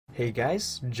Hey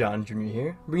guys, John Jr.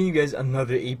 here, bringing you guys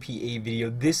another APA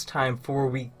video, this time for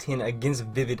week 10 against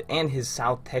Vivid and his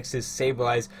South Texas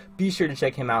Sableyes. Be sure to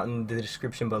check him out in the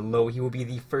description below. He will be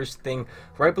the first thing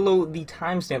right below the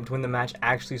timestamp to when the match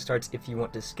actually starts if you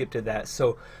want to skip to that.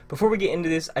 So before we get into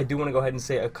this, I do want to go ahead and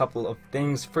say a couple of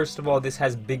things. First of all, this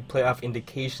has big playoff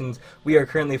indications. We are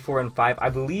currently 4-5. I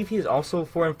believe he is also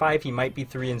 4-5. He might be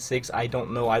 3-6. I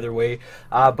don't know either way.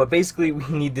 But basically, we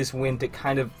need this win to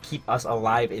kind of keep us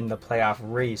alive in the playoff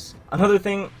race. Another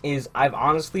thing is I've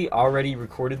honestly already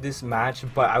recorded this match,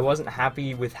 but I wasn't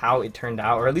happy with how it turned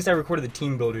out, or at least I recorded the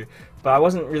team builder, but I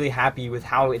wasn't really happy with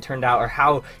how it turned out or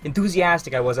how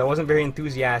enthusiastic I was. I wasn't very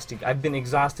enthusiastic. I've been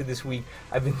exhausted this week.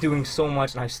 I've been doing so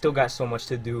much and I've still got so much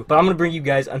to do. But I'm going to bring you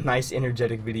guys a nice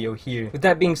energetic video here. With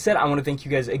that being said, I want to thank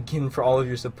you guys again for all of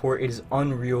your support. It is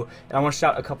unreal. And I want to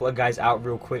shout a couple of guys out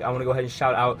real quick. I want to go ahead and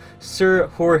shout out Sir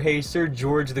Jorge, Sir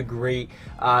George the Great.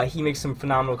 He makes some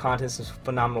phenomenal content, some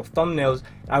phenomenal thumbnails.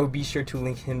 I will be sure to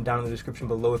link him down in the description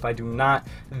below. If I do not,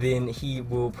 then he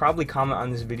will probably comment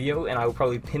on this video and I will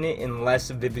probably pin it unless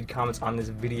Vivid comments on this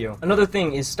video. Another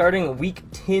thing is starting week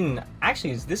 10,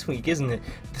 actually it's this week, isn't it?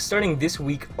 Starting this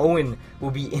week, Owen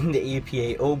will be in the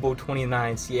APA.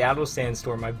 Obo29, Seattle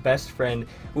Sandstorm, my best friend,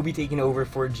 will be taking over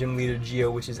for Gym Leader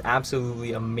Geo, which is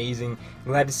absolutely amazing.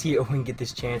 I'm glad to see Owen get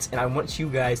this chance, and I want you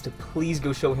guys to please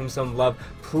go show him some love.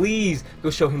 Please go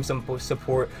show him some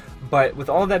support. But with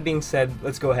all of that being said,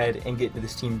 let's go ahead and get into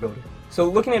this team builder. So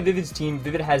looking at Vivid's team,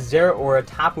 Vivid has Zeraora,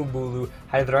 Tapu Bulu,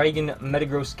 Hydreigon,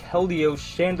 Metagross, Keldeo,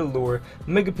 Chandelure,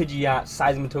 Megapidgeot,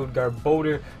 Seismitoad,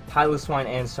 Garbodor, Piloswine,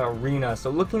 and Sarina. So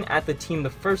looking at the team, the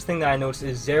first thing that I noticed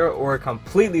is Zeraora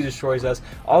completely destroys us.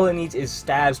 All it needs is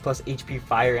stabs plus HP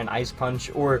Fire and Ice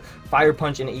Punch, or Fire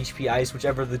Punch and HP Ice,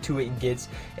 whichever of the two it gets.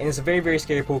 And it's a very, very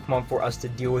scary Pokemon for us to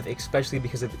deal with, especially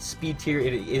because of its speed tier.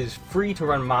 It is free to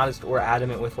run Modest or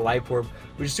Adamant with Life Orb,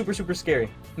 which is super, super scary.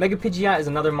 Megapidgeot is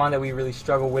another mon that we really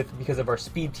struggle with because of our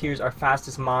speed tiers. Our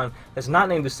fastest mon that's not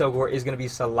named Asogor is going to be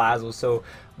Salazzle. So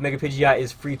Megapidgeot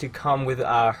is free to come with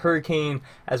Hurricane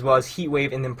as well as Heat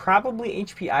Wave, and then probably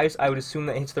HP Ice. I would assume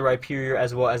that hits the Rhyperior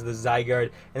as well as the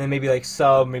Zygarde, and then maybe like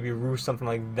Sub, maybe Roost, something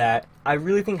like that. I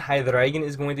really think Hydreigon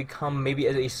is going to come maybe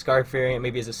as a Scarf variant,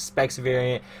 maybe as a Specs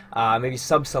variant, maybe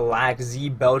Sub Salac, Z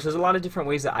Belch. There's a lot of different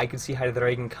ways that I could see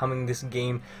Hydreigon coming this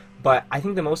game. But I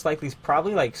think the most likely is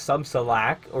probably like Sub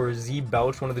Salac or Z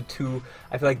Belch, one of the two.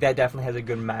 I feel like that definitely has a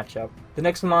good matchup. The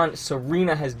next mon,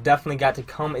 Sarina, has definitely got to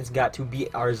come. It's got to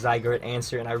be our Zygarde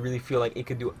answer, and I really feel like it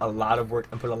could do a lot of work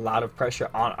and put a lot of pressure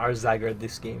on our Zygarde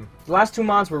this game. The last two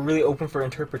mons were really open for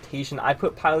interpretation. I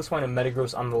put Piloswine and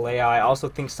Metagross on the layout. I also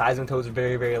think Seismitoad is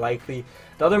very, very likely.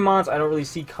 The other mons I don't really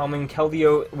see coming.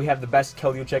 Keldeo, we have the best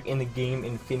Keldeo check in the game,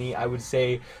 Infinity, I would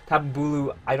say. Tapu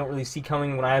Bulu, I don't really see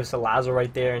coming when I have Salazzle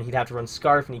right there, and he'd have to run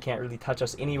Scarf, and he can't really touch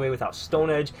us anyway without Stone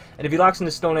Edge. And if he locks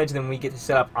into Stone Edge, then we get to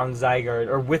set up on Zygarde,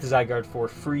 or with Zygarde for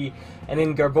free. And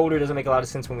then Garbodor doesn't make a lot of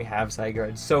sense when we have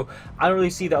Zygarde. So I don't really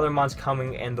see the other mons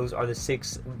coming, and those are the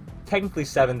 6, technically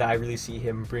 7 that I really see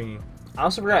him bringing. I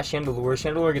also forgot Chandelure.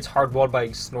 Chandelure gets hardwalled by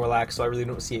Snorlax, so I really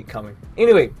don't see it coming.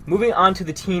 Anyway, moving on to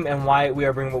the team and why we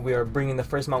are bringing what we are bringing. The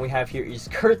first mon we have here is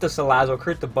Kurt the Salazzle,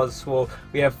 Kurt the Buzzswole.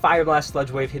 We have Fire Blast,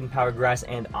 Sludge Wave, Hidden Power Grass,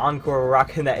 and Encore. We're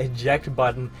rocking that eject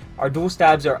button. Our dual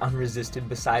stabs are unresisted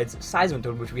besides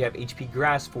Seismitoad, which we have HP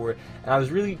Grass for. And I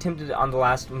was really tempted on the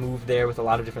last move there with a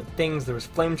lot of different things. There was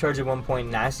Flame Charge at one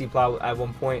point, Nasty Plow at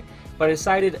one point, but I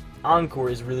decided Encore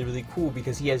is really, really cool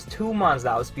because he has 2 mons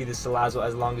that outspeed the Salazzle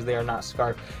as long as they are not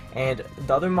Scarf. And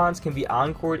the other mons can be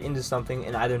encored into something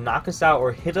and either knock us out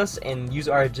or hit us and use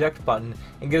our eject button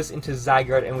and get us into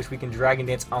Zygarde, in which we can Dragon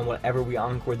Dance on whatever we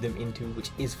encored them into, which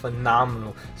is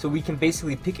phenomenal. So we can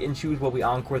basically pick and choose what we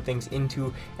encore things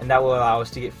into, and that will allow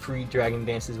us to get free Dragon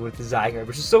Dances with the Zygarde,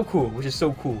 which is so cool,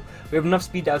 We have enough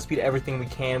speed to outspeed everything we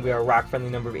can. We are a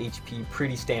rock-friendly number of HP,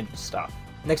 pretty standard stuff.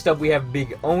 Next up, we have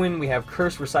Big Owen. We have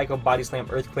Curse, Recycle, Body Slam,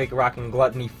 Earthquake, Rockin'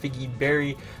 Gluttony, Figgy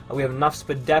Berry. We have enough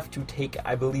Spadef to take,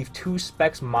 I believe, 2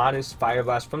 Specs, Modest, Fire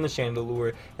Blast from the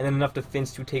Chandelure, and then enough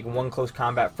Defense to take 1 Close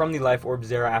Combat from the Life Orb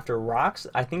Zera after Rocks.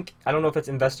 I don't know if it's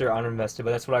invested or uninvested,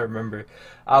 but that's what I remember.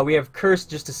 We have Curse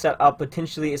just to set up.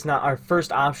 Potentially, it's not our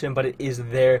first option, but it is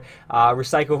there.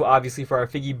 Recycle, obviously, for our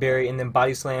Figgy Berry, and then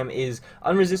Body Slam is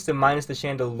unresisted minus the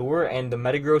Chandelure and the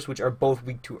Metagross, which are both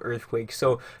weak to Earthquake.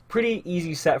 So, pretty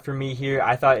easy set for me here.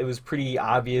 I thought it was pretty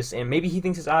obvious, and maybe he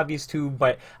thinks it's obvious too,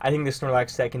 but I think the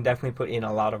Snorlax set can definitely put in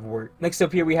a lot of work. Next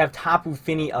up here we have Tapu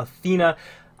Fini Athena.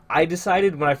 I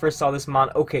decided when I first saw this mon,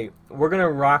 okay, we're gonna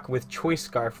rock with Choice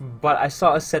Scarf, but I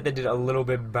saw a set that did a little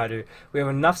bit better. We have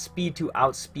enough speed to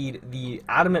outspeed the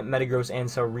Adamant, Metagross,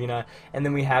 and Serena, and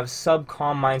then we have Sub,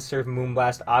 Calm, Mind Surf,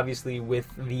 Moonblast, obviously with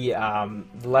the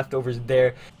leftovers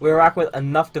there. We rock with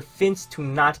enough defense to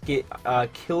not get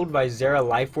killed by Zera,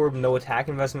 Life Orb, no attack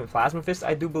investment, Plasma Fist,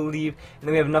 I do believe, and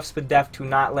then we have enough Spadef to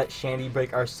not let Shandy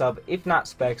break our sub, if not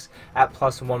Specs, at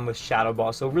 +1 with Shadow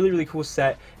Ball. So really cool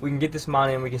set. We can get this mon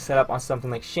in, we can set up on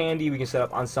something like Shandy, we can set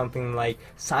up on something like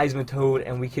Seismitoad,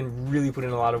 and we can really put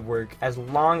in a lot of work. As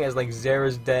long as like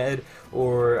Zera's dead,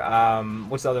 or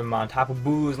what's the other mon? Tapu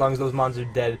Bulu, as long as those mons are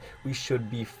dead, we should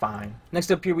be fine.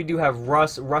 Next up here we do have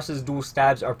Russ. Russ's dual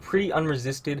stabs are pretty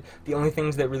unresisted. The only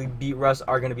things that really beat Russ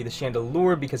are going to be the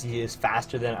Chandelure, because he is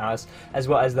faster than us, as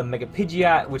well as the Mega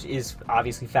Pidgeot, which is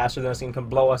obviously faster than us and can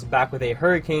blow us back with a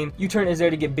Hurricane. U-turn is there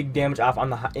to get big damage off on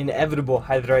the inevitable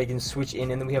Hydreigon switch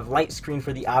in, and then we have Light Screen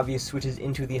for the obvious switches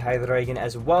into the Hydreigon,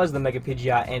 as well as the Mega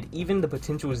Pidgeot, and even the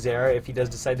potential Zera if he does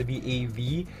decide to be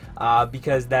AV,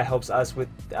 because that helps us with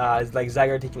like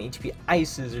Zygarde taking HP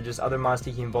Ices, or just other mons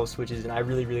taking both switches, and I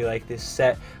really like this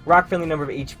set. Rock friendly number of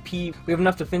HP. We have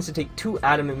enough defense to take 2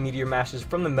 Adamant Meteor Mashes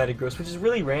from the Metagross, which is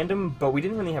really random, but we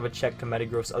didn't really have a check to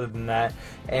Metagross other than that,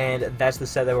 and that's the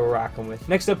set that we're rocking with.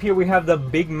 Next up here we have the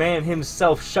big man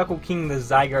himself, Shuckle King, the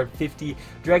Zygarde 50,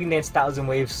 Dragon Dance 1000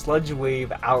 Wave, Sludge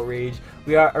Wave, Outrage.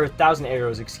 We are, or 1000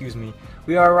 Arrows, excuse me.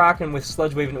 We are rocking with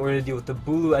Sludge Wave in order to deal with the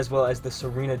Bulu as well as the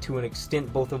Serena to an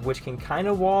extent, both of which can kind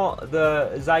of wall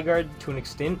the Zygarde to an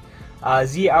extent.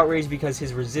 Z Outrage because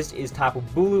his resist is Tapu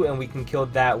Bulu, and we can kill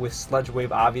that with Sludge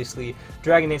Wave, obviously.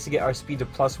 Dragon Dance to get our speed to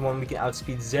 +1. We can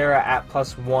outspeed Zera at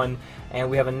 +1, and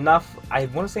we have enough, I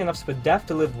want to say enough Spadef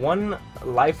to live 1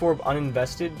 Life Orb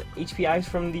uninvested HP Ice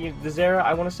from the Zera,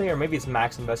 I want to say, or maybe it's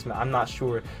max investment, I'm not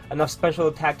sure. Enough special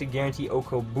attack to guarantee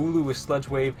Oko Bulu with Sludge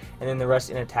Wave, and then the rest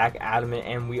in attack Adamant,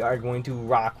 and we are going to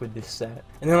rock with this set.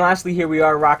 And then lastly here we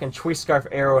are rocking Choice Scarf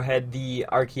Arrowhead, the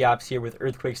Archeops here with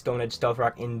Earthquake, Stone Edge, Stealth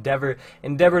Rock, Endeavor.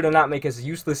 Endeavor to not make us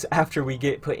useless after we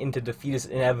get put into defeat us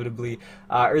inevitably.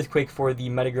 Earthquake for the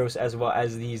Metagross as well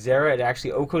as the Zera. It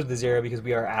actually Okos the Zera because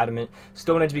we are Adamant.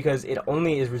 Stone Edge because it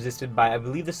only is resisted by, I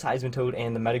believe, the Seismitoad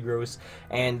and the Metagross.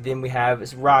 And then we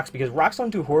have Rocks because Rocks don't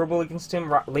do horrible against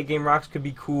him. Late game Rocks could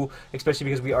be cool, especially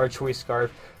because we are Choice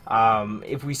Scarf.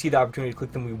 If we see the opportunity to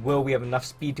click them, we will. We have enough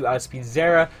speed to outspeed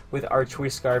Zera with our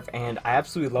Choice Scarf, and I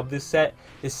absolutely love this set.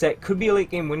 This set could be a late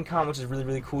game win con, which is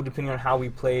really cool depending on how we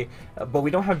play, but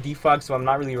we don't have defog, so I'm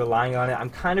not really relying on it. I'm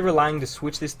kind of relying to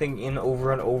switch this thing in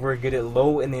over and over, get it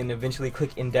low, and then eventually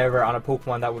click Endeavor on a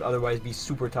Pokemon that would otherwise be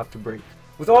super tough to break.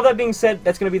 With all that being said,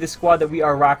 that's going to be the squad that we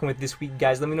are rocking with this week,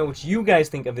 guys. Let me know what you guys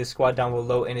think of this squad down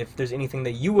below, and if there's anything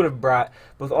that you would have brought.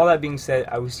 But with all that being said,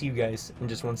 I will see you guys in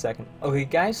just 1 second. Okay,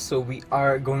 guys, so we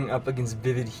are going up against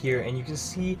Vivid here, and you can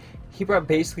see he brought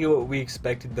basically what we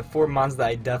expected. The 4 mons that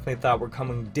I definitely thought were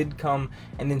coming did come,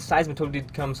 and then Seismitoad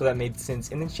did come, so that made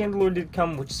sense. And then Chandelure did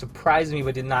come, which surprised me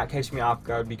but did not catch me off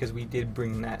guard because we did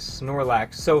bring that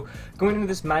Snorlax. So going into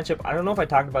this matchup, I don't know if I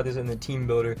talked about this in the team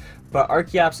builder, but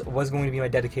Archeops was going to be my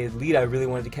dedicated lead. I really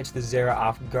wanted to catch the Zera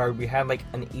off guard. We had like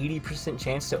an 80%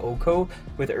 chance to Oko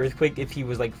with Earthquake if he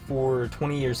was like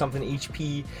 420 or something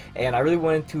HP, and I really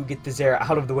wanted to get the Zera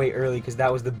out of the way early because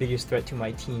that was the biggest threat to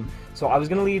my team. So I was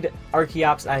going to lead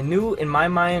Archeops. I knew in my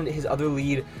mind his other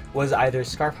lead was either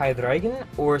Scarf Hydreigon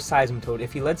or Seismitoad.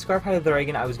 If he led Scarf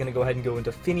Hydreigon, I was going to go ahead and go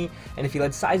into Finny, and if he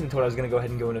led Seismitoad, I was going to go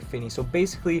ahead and go into Finny. So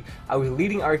basically, I was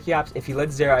leading Archeops. If he led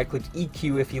Zera, I clicked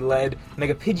EQ. If he led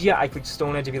Mega Pidgeot, I clicked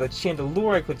Stone Edge. If he led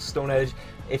Chandelure, I clicked Stone Edge.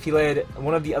 If he led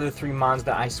one of the other 3 mons,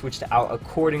 that I switched out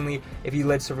accordingly. If he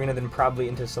led Serena, then probably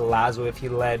into Salazzle. If he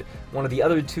led one of the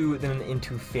other 2, then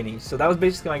into Finny. So that was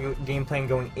basically my game plan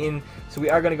going in. So we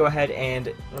are going to go ahead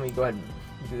and, let me go ahead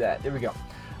and do that. There we go.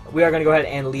 We are going to go ahead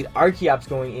and lead Archeops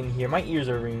going in here. My ears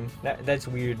are ringing. That's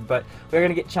weird, but we're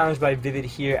going to get challenged by Vivid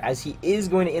here, as he is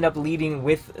going to end up leading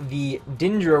with the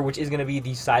Dendro, which is going to be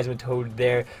the Seismitoad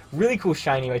there. Really cool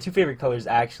shiny, my 2 favorite colors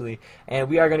actually. And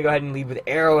we are going to go ahead and lead with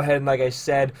Arrowhead, like I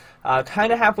said.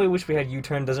 Kind of halfway wish we had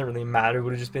U-turn, doesn't really matter. It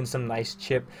would have just been some nice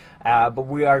chip. But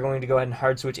we are going to go ahead and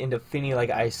hard switch into Finny, like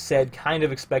I said. Kind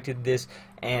of expected this.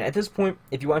 And at this point,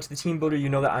 if you watch the team builder, you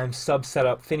know that I'm sub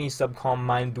setup Finny, sub Calm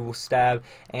Mind, dual stab,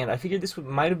 and I figured this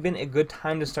might have been a good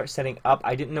time to start setting up.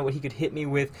 I didn't know what he could hit me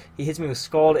with. He hits me with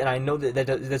Scald, and I know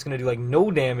that's going to do like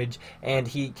no damage, and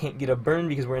he can't get a burn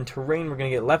because we're in terrain. We're going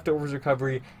to get leftovers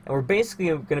recovery, and we're basically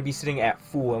going to be sitting at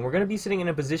full, and we're going to be sitting in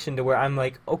a position to where I'm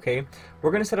like, okay, we're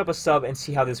going to set up a sub and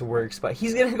see how this works. But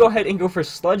he's going to go ahead and go for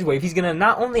Sludge Wave. He's going to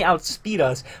not only outspeed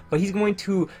us, but he's going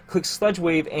to click Sludge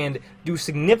Wave and do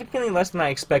significantly less than I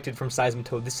expected from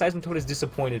Seismitoad. This Seismitoad has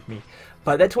disappointed me.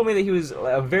 But that told me that he was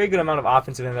a very good amount of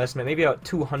offensive investment, maybe about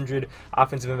 200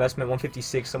 offensive investment,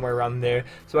 156, somewhere around there.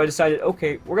 So I decided,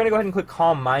 okay, we're going to go ahead and click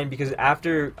Calm Mind, because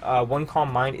after one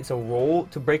Calm Mind, it's a roll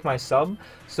to break my sub.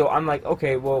 So I'm like,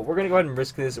 okay, well, we're going to go ahead and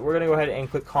risk this. We're going to go ahead and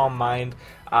click Calm Mind,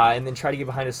 and then try to get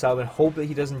behind a sub and hope that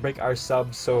he doesn't break our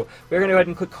sub. So we're going to go ahead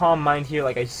and click Calm Mind here.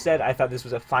 Like I said, I thought this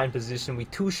was a fine position. We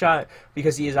two-shot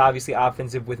because he is obviously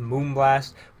offensive with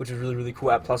Moonblast, which is really, really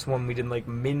cool. At +1, we did like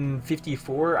min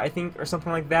 54, I think, or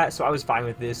something like that. So I was fine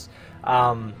with this.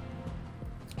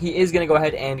 He is going to go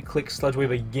ahead and click Sludge Wave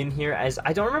again here, as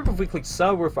I don't remember if we clicked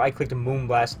Sub or if I clicked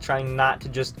Moonblast, trying not to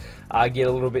just get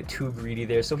a little bit too greedy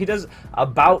there. So he does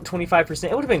about 25%.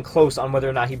 It would have been close on whether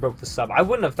or not he broke the sub. I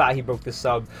wouldn't have thought he broke the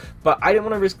sub, but I didn't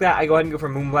want to risk that. I go ahead and go for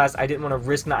Moonblast. I didn't want to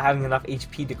risk not having enough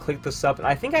HP to click the sub, and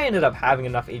I think I ended up having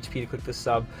enough HP to click the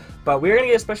sub. But we're going to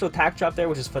get a special attack drop there,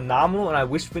 which is phenomenal, and I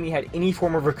wish Finny had any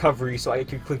form of recovery so I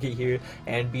could click it here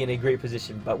and be in a great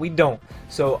position, but we don't.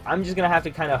 So I'm just going to have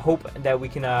to kind of hope that we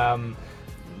can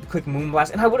click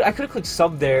Moonblast, and I could have clicked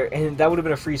sub there, and that would have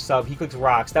been a free sub. He clicks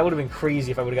Rocks. That would have been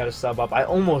crazy if I would have got a sub up. I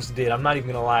almost did. I'm not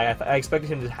even gonna lie. I expected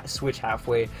him to switch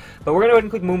halfway, but we're gonna go ahead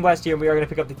and click Moonblast here, and we are gonna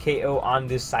pick up the KO on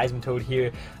this Seismitoad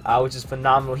here, which is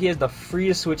phenomenal. He has the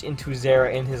freest switch into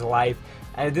Zera in his life,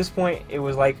 and at this point, it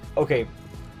was like, okay,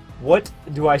 what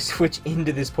do I switch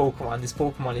into this Pokemon? This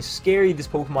Pokemon is scary. This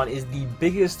Pokemon is the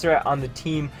biggest threat on the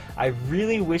team. I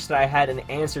really wish that I had an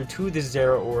answer to this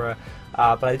Zera Aura,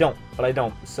 but I don't.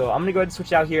 So I'm going to go ahead and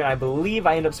switch out here, and I believe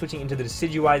I end up switching into the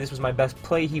Decidueye. This was my best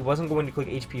play. He wasn't going to click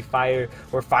HP Fire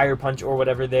or Fire Punch or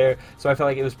whatever there, so I felt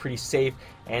like it was pretty safe.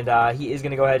 And he is going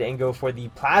to go ahead and go for the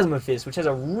Plasma Fist, which has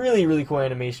a really, really cool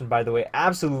animation, by the way.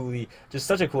 Absolutely. Just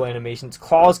such a cool animation. Its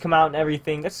claws come out and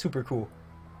everything. That's super cool.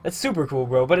 That's super cool,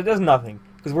 bro, but it does nothing,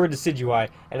 because we're a Decidueye,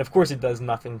 and of course it does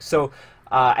nothing. So,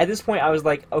 at this point, I was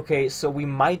like, okay, so we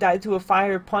might die to a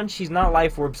Fire Punch. He's not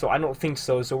Life Orb, so I don't think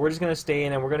so. So we're just going to stay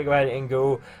in, and we're going to go ahead and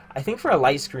go, I think, for a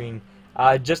Light Screen.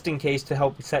 Just in case to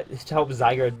help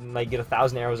Zygarde like get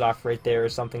 1,000 arrows off right there or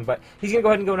something. But he's gonna go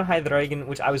ahead and go into Hydreigon,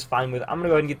 which I was fine with. I'm gonna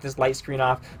go ahead and get this light screen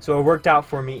off, so it worked out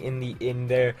for me in the end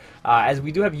there. As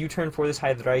we do have U-turn for this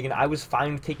Hydreigon, I was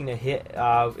fine with taking a hit,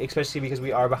 especially because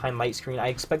we are behind light screen. I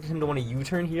expected him to want to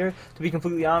U-turn here, to be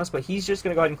completely honest, but he's just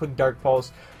gonna go ahead and click Dark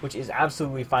Pulse, which is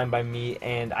absolutely fine by me.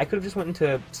 And I could have just went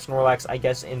into Snorlax, I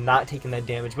guess, and not taken that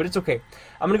damage, but it's okay.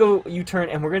 I'm gonna go U-turn,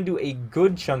 and we're gonna do a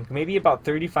good chunk, maybe about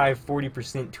 35-40%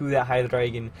 to that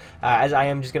Hydreigon, as I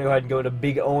am just going to go ahead and go to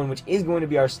Big Owen, which is going to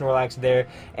be our Snorlax there.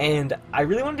 And I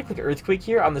really wanted to click Earthquake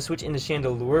here on the switch into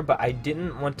Chandelure, but I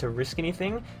didn't want to risk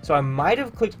anything, so I might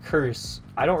have clicked Curse.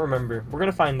 I don't remember. We're going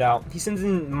to find out. He sends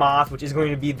in Moth, which is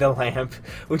going to be the Lamp,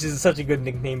 which is such a good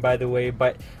nickname, by the way,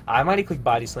 but I might have clicked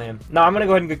Body Slam. No, I'm going to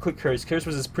go ahead and click Curse. Curse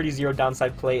was a pretty zero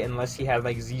downside play unless he had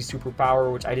like Z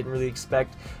Superpower, which I didn't really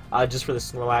expect, just for the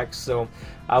Snorlax. So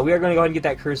we are going to go ahead and get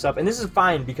that Curse up, and this is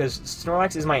fine because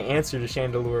Snorlax is my answer to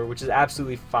Chandelure, which is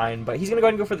absolutely fine. But he's going to go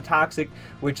ahead and go for the Toxic,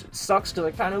 which sucks because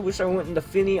I kind of wish I went into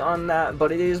Finny on that,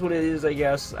 but it is what it is, I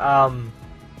guess.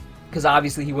 Because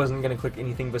obviously he wasn't going to click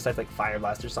anything besides like Fire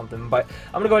Blast or something. But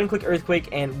I'm going to go ahead and click Earthquake,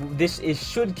 and this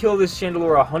should kill this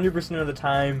Chandelure 100% of the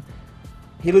time.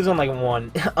 He lives on like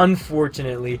 1,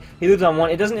 unfortunately. He lives on 1.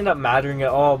 It doesn't end up mattering at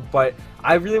all, but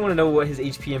I really want to know what his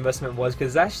HP investment was,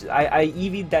 because I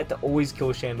EV'd that to always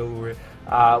kill Chandelure.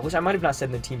 Which I might have not said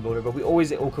in the team builder, but we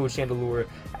always OHKO Chandelure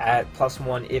at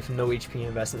 +1 if no HP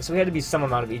investment. So we had to be some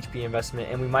amount of HP investment,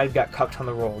 and we might have got cucked on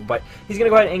the roll. But he's going to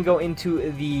go ahead and go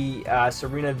into the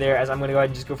Serena there, as I'm going to go ahead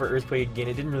and just go for Earthquake again.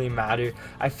 It didn't really matter.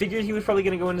 I figured he was probably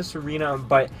going to go into Serena,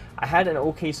 but I had an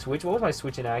okay switch. What was my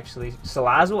switch in, actually?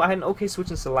 Salazzle? I had an okay switch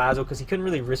in Salazzle because he couldn't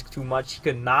really risk too much. He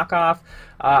could knock off,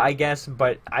 I guess,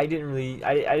 but I didn't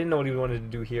know what he wanted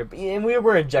to do here. And we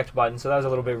were eject button, so that was a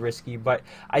little bit risky. But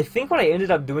I think what I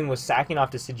ended up doing was sacking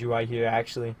off the Decidueye here,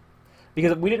 actually,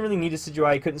 because we didn't really need a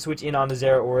Decidueye. Couldn't switch in on the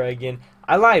Zera Aura again.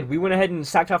 I lied. We went ahead and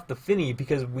sacked off the Finny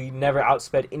because we never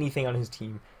outsped anything on his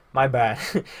team. My bad.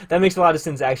 That makes a lot of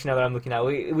sense, actually, now that I'm looking at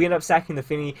it. We end up sacking the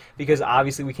Finny because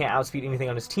obviously we can't outspeed anything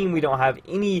on his team. We don't have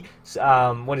any,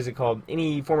 what is it called,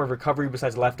 any form of recovery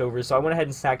besides leftovers. So I went ahead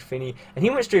and sacked Finny, and he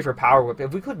went straight for Power Whip.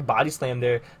 If we clicked Body Slam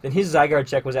there, then his Zygarde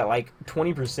check was at like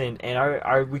 20%,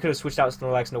 and we could have switched out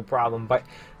Snorlax no problem. But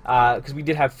because we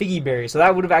did have Figgy Berry, so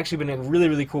that would have actually been a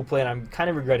really cool play, and I'm kind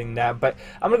of regretting that. But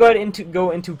I'm gonna go ahead and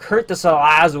go into Kurt the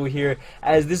Salazzle here,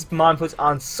 as this Mon puts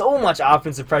on so much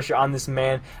offensive pressure on this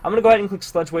man. I'm gonna go ahead and click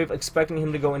Sludge Wave, expecting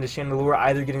him to go into Chandelure,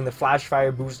 either getting the Flash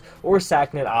Fire boost or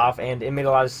sacking it off, and it made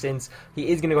a lot of sense. He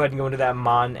is gonna go ahead and go into that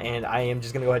Mon, and I am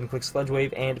just gonna go ahead and click Sludge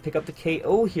Wave and pick up the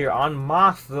KO here on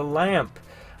Moth the Lamp.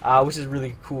 Which is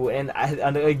really cool, and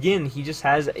again, he just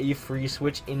has a free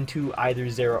switch into either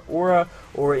Zeraora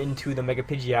or into the Mega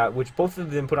Pidgeot, which both of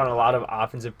them put on a lot of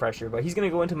offensive pressure. But he's going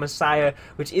to go into Messiah,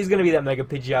 which is going to be that Mega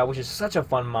Pidgeot, which is such a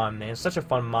fun Mon, man, such a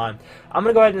fun Mon. I'm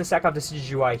going to go ahead and sack off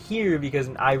Decidueye here, because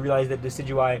I realize that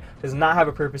Decidueye does not have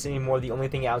a purpose anymore. The only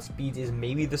thing it outspeeds is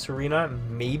maybe the Serena,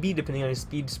 maybe, depending on his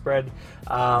speed spread.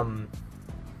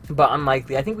 But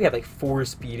unlikely. I think we have like 4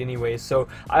 speed anyway, so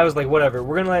I was like, whatever,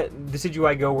 we're gonna let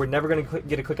Decidueye go. We're never gonna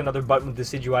get to click another button with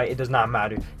Decidueye. It does not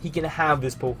matter. He can have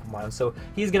this Pokemon, so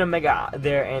he's gonna Mega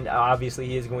there, and obviously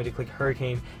he is going to click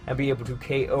Hurricane and be able to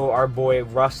KO our boy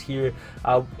Russ here.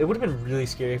 It would have been really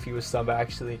scary if he was sub,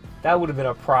 actually. That would have been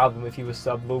a problem if he was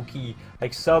sub low-key.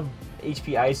 Like sub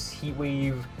HP Ice, Heat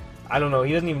Wave, I don't know,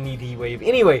 he doesn't even need Heat Wave.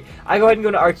 Anyway, I go ahead and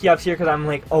go to Archeops here because I'm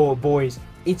like, oh boys,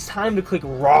 it's time to click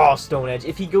Raw Stone Edge.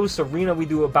 If he goes Serena, we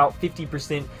do about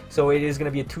 50%, so it is going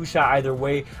to be a 2-shot either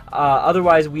way.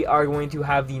 Otherwise, we are going to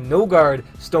have the No Guard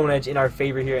Stone Edge in our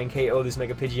favor here and KO this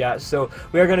Mega Pidgeot. So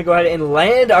we are going to go ahead and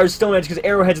land our Stone Edge because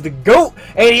Arrowhead's the GOAT,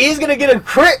 and he is going to get a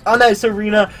crit on that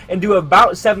Serena and do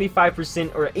about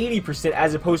 75% or 80%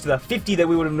 as opposed to the 50 that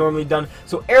we would have normally done.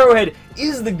 So Arrowhead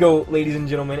is the GOAT, ladies and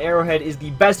gentlemen. Arrowhead is the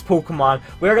best Pokemon.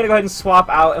 We are going to go ahead and swap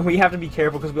out, and we have to be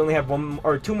careful because we only have 1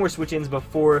 or 2 more switch-ins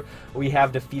before we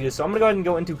have defeated. So I'm going to go ahead and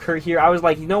go into Kurt here. I was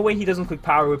like, no way he doesn't click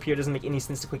Power Whip here. It doesn't make any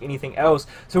sense to click anything else.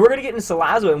 So we're going to get into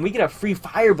Salazzle, and we get a free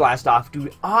Fire Blast off,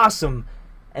 dude. Awesome.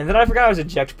 And then I forgot I was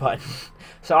eject button.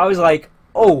 So I was like,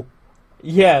 oh,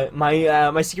 yeah,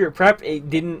 my secret prep, it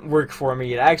didn't work for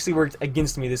me. It actually worked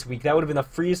against me this week. That would have been the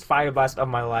freest Fire Blast of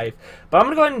my life. But I'm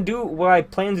going to go ahead and do what I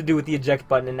plan to do with the eject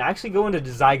button and actually go into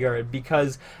Zygarde,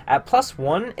 because at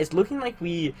 +1, it's looking like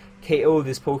we KO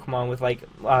this Pokemon with like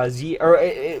Z, or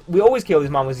we always KO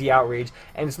this Mon with Z Outrage,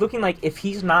 and it's looking like if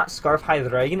he's not Scarf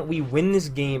Hydreigon, we win this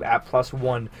game at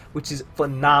 +1, which is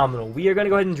phenomenal. We are going to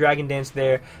go ahead and Dragon Dance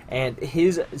there, and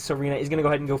his Serena is going to go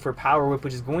ahead and go for Power Whip,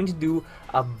 which is going to do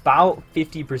about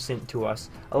 50% to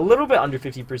us. A little bit under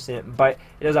 50%, but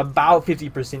it does about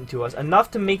 50% to us.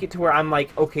 Enough to make it to where I'm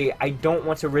like, okay, I don't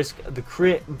want to risk the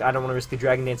crit, I don't want to risk the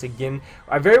Dragon Dance again.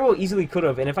 I very well easily could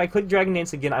have, and if I clicked Dragon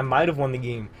Dance again, I might have won the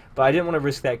game, but I didn't want to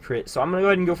risk that crit. So I'm going to go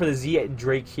ahead and go for the Z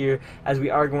Drake here, as we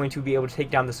are going to be able to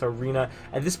take down this Arena.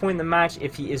 At this point in the match,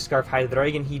 if he is Scarf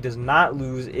Hydreigon, he does not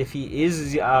lose. If he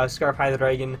is Scarf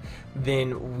Hydreigon,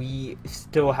 then we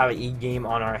still have a game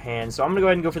on our hands. So I'm going to go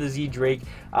ahead and go for the Z Drake.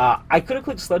 I could have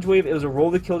clicked Sludge Wave. It was a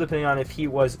roll to kill depending on if he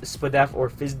was Spadef or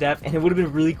Fizdef, and it would have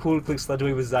been really cool to click Sludge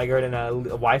Wave with Zygarde in a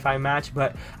Wi-Fi match,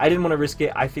 but I didn't want to risk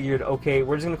it. I figured, okay,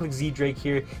 we're just going to click Z Drake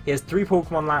here. He has 3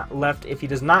 Pokemon left. If he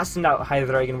does not send out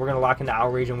Hydreigon, we're going to lock into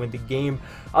Outrage and win the game.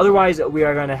 Otherwise, we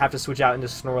are going to have to switch out into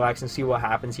Snorlax and see what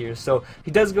happens here. So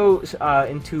he does go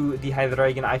into the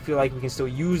Hydreigon. I feel like we can still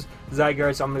use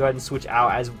Zygarde, so I'm going to go ahead and switch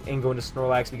out and go into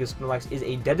Snorlax, because Snorlax is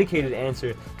a dedicated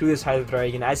answer to this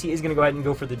Hydreigon, as he is going to go ahead and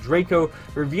go for the Draco,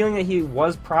 revealing that he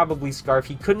was probably Scarf.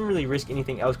 He couldn't really risk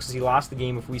anything else because he lost the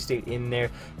game if we stayed in there.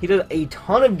 He does a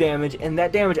ton of damage, and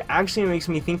that damage actually makes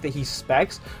me think that he's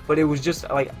Specs, but it was just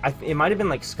like, it might have been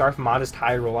like Scarf Modest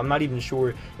High Roll. I'm not even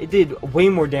sure. It did way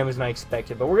more damage than I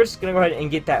expected, but we're just going to go ahead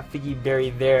and get that Figgy Berry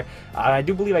there. I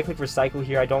do believe I clicked Recycle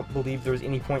here. I don't believe there was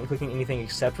any point in clicking anything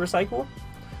except Recycle.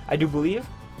 I do believe.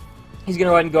 He's going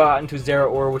to go ahead and go out into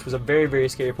Zeraora, which was a very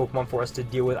scary Pokemon for us to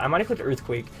deal with. I might have clicked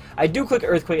Earthquake. I do click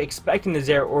Earthquake expecting the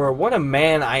Zeraora. What a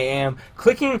man I am.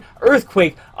 Clicking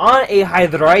Earthquake on a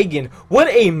Hydreigon. What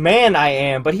a man I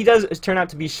am. But he does turn out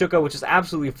to be Shuka, which is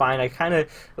absolutely fine. I kind of,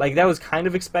 like, that was kind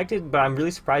of expected, but I'm really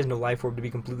surprised no Life Orb, to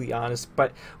be completely honest.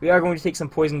 But we are going to take some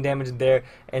poison damage there.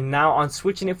 And now on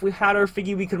switching, if we had our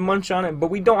Figgy, we could munch on it,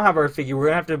 but we don't have our Figgy. We're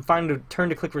going to have to find a turn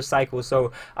to click Recycle.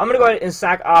 So I'm going to go ahead and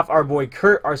sack off our boy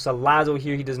Kurt, our Salazzle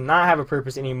here. He does not have a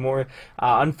purpose anymore,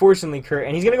 unfortunately, Kurt,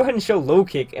 and he's gonna go ahead and show Low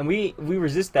Kick, and we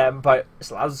resist that, but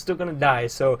Salazzle's still gonna die,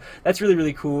 so that's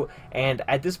really cool. And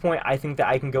at this point, I think that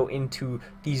I can go into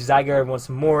the Zygarde once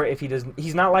more. If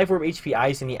he's not Life Orb HP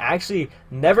Ice, and he actually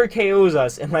never KOs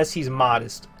us unless he's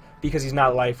Modest, because he's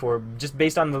not Life Orb. Just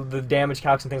based on the damage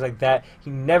calcs and things like that,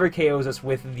 he never KOs us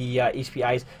with the HP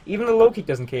Ice. Even the Low Kick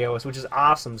doesn't KO us, which is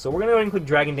awesome. So we're going to go ahead and click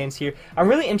Dragon Dance here. I'm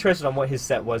really interested on what his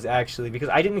set was, actually, because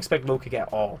I didn't expect Low Kick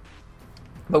at all.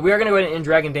 But we are going to go ahead and end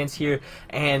Dragon Dance here,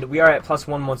 and we are at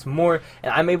 +1 once more,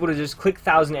 and I'm able to just click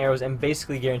 1,000 arrows and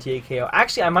basically guarantee a KO.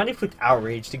 Actually, I might have clicked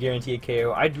Outrage to guarantee a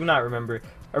KO. I do not remember.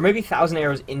 Or maybe 1,000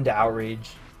 arrows into Outrage.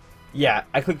 Yeah,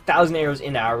 I clicked 1,000 arrows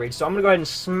into Outrage. So I'm going to go ahead and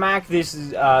smack this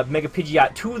Mega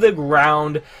Pidgeot to the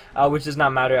ground, which does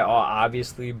not matter at all,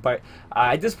 obviously. But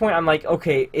at this point, I'm like,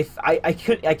 okay, if I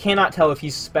cannot tell if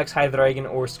he's Specs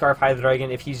Hydreigon or Scarf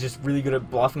Hydreigon, if he's just really good at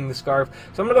bluffing the Scarf.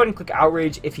 So I'm going to go ahead and click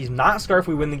Outrage. If he's not Scarf,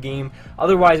 we win the game.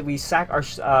 Otherwise, we sack our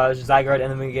Zygarde,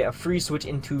 and then we get a free switch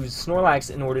into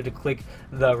Snorlax in order to click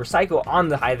the Recycle on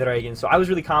the Hydreigon. So I was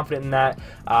really confident in that.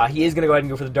 He is going to go ahead and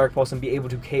go for the Dark Pulse and be able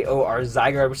to KO our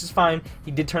Zygarde, which is fine. He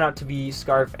did turn out to be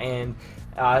Scarf, and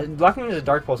blocking into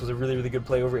Dark Pulse was a really, really good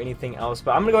play over anything else.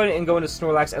 But I'm going to go ahead and go into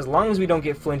Snorlax. As long as we don't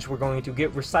get flinch, we're going to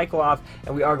get Recycle off,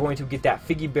 and we are going to get that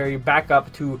Figgy Berry back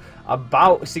up to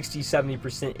about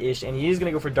 60-70%-ish, and he is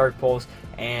going to go for Dark Pulse,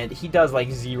 and he does like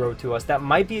 0 to us. That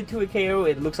might be a KO.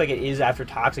 It looks like it is after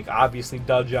Toxic, obviously,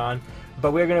 duh, John.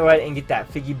 But we're going to go ahead and get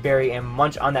that Figgy Berry and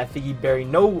munch on that Figgy Berry.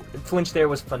 No flinch there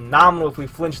was phenomenal. If we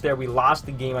flinched there, we lost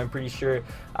the game, I'm pretty sure.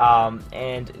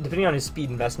 And depending on his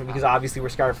speed investment, because obviously we're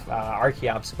Scarf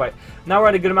Archeops. But now we're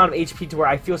at a good amount of HP to where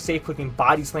I feel safe clicking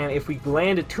Body Slam. If we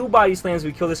land 2 Body Slams,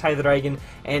 we kill this Hydreigon,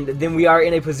 and then we are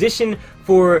in a position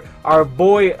for our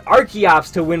boy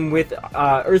Archeops to win with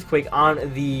Earthquake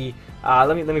on the...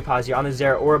 let me pause here on the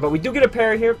Zeraora, but we do get a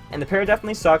para here, and the para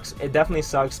definitely sucks. It definitely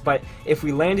sucks, but if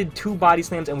we landed 2 Body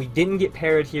Slams and we didn't get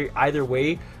parried here either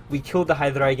way, we killed the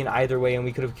Hydreigon either way, and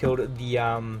we could have killed the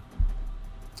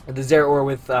Zeraora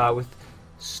with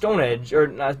Stone Edge, or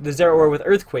the Zeraora with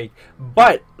Earthquake.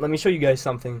 But let me show you guys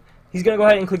something. He's going to go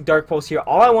ahead and click Dark Pulse here.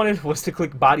 All I wanted was to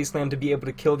click Body Slam to be able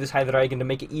to kill this Hydreigon to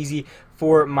make it easy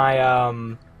for my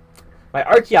my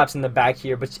Archeops in the back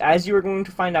here, but as you are going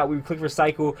to find out, we clicked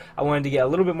Recycle. I wanted to get a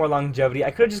little bit more longevity.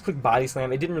 I could have just clicked Body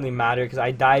Slam. It didn't really matter because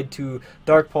I died to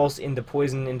Dark Pulse, into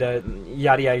Poison, into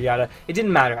yada yada yada. It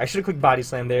didn't matter. I should have clicked Body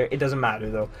Slam there. It doesn't matter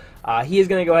though. He is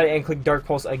going to go ahead and click Dark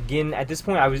Pulse again. At this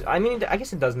point, I mean, I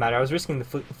guess it does matter. I was risking the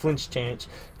flinch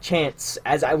chance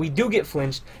as we do get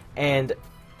flinched, and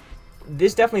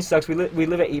this definitely sucks. We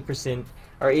live at 8%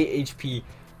 or 8 HP.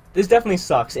 This definitely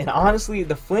sucks, and honestly,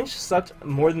 the flinch sucked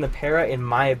more than the para in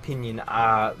my opinion,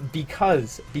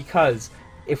 because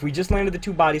if we just landed the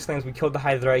 2 Body Slams, we killed the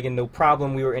Hydreigon, no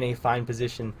problem, we were in a fine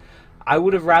position. I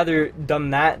would have rather done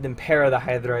that than para the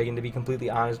Hydreigon, to be completely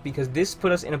honest, because this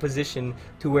put us in a position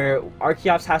to where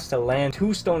Archeops has to land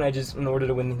 2 Stone Edges in order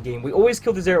to win the game. We always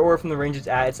kill the Zeraora from the range it's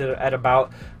at. It's at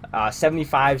about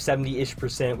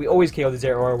 75-70-ish%. We always kill the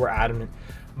Zeraora, we're adamant.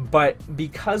 But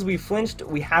because we flinched,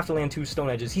 we have to land 2 Stone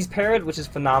Edges. He's parried, which is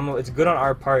phenomenal. It's good on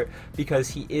our part because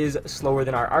he is slower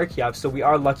than our Archeops, so we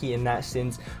are lucky in that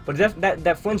sense. But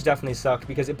that flinch definitely sucked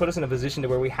because it put us in a position to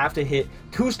where we have to hit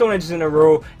 2 Stone Edges in a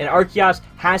row, and Archeops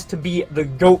has to be the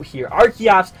GOAT here.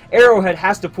 Archeops, Arrowhead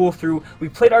has to pull through. We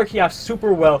played Archeops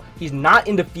super well. He's not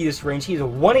in Defeatus range. He's a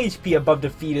 1 HP above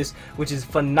Defeatus, which is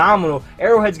phenomenal.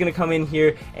 Arrowhead's going to come in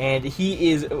here, and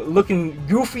he is looking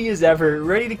goofy as ever,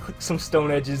 ready to click some Stone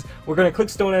Edges. We're going to click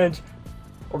Stone Edge.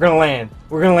 We're going to land.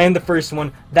 We're going to land the first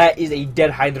one. That is a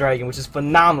dead Hydreigon, which is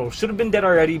phenomenal. Should have been dead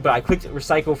already, but I clicked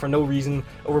Recycle for no reason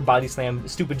over Body Slam.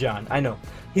 Stupid John, I know.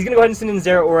 He's going to go ahead and send in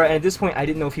Zeraora, and at this point, I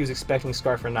didn't know if he was expecting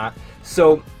Scarf or not.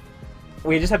 So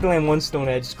we just have to land 1 Stone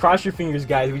Edge. Cross your fingers,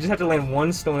 guys. We just have to land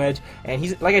 1 Stone Edge, and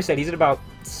he's, like I said, he's at about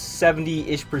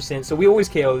 70-ish%. So we always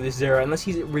KO this Zera, unless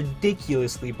he's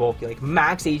ridiculously bulky, like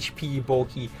max HP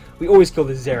bulky. We always kill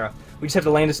this Zera. We just have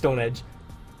to land a Stone Edge.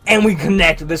 And we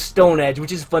connect the Stone Edge,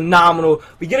 which is phenomenal.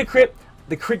 We get a crit.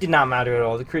 The crit did not matter at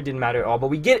all. The crit didn't matter at all. But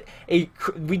we get a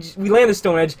we land the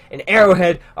Stone Edge, and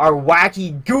Arrowhead, our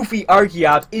wacky, goofy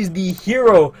Archeops, is the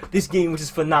hero this game, which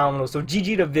is phenomenal. So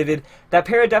GG to Vivid. That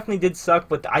para definitely did suck,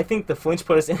 but I think the flinch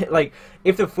put us in it. Like,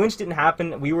 if the flinch didn't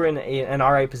happen, we were in an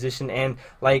alright position, and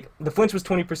like the flinch was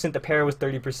 20%, the para was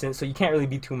 30%, so you can't really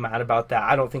be too mad about that.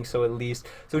 I don't think so, at least.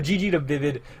 So GG to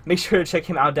Vivid. Make sure to check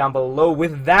him out down below.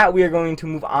 With that, we are going to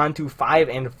move on to 5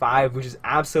 and 5, which is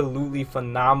absolutely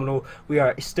phenomenal. We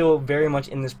are still very much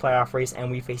in this playoff race,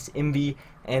 and we face Emvee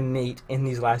and Nate in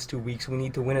these last 2 weeks. We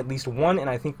need to win at least 1, and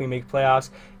I think we make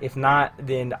playoffs. If not,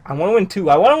 then I want to win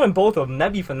 2. I want to win both of them.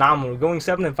 That'd be phenomenal. Going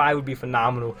 7 and 5 would be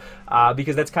phenomenal,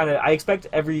 because that's kind of, I expect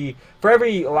for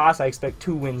every loss I expect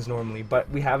 2 wins normally, but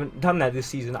we haven't done that this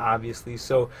season, obviously.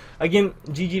 So again,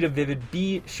 GG to Vivid.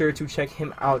 Be sure to check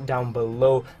him out down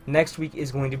below. Next week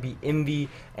is going to be Emvee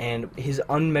and his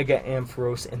Unmega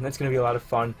Ampharos, and that's going to be a lot of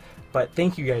fun. But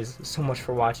thank you guys so much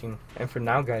for watching, and for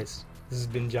now, guys, this has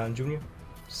been John Jr.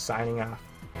 signing off.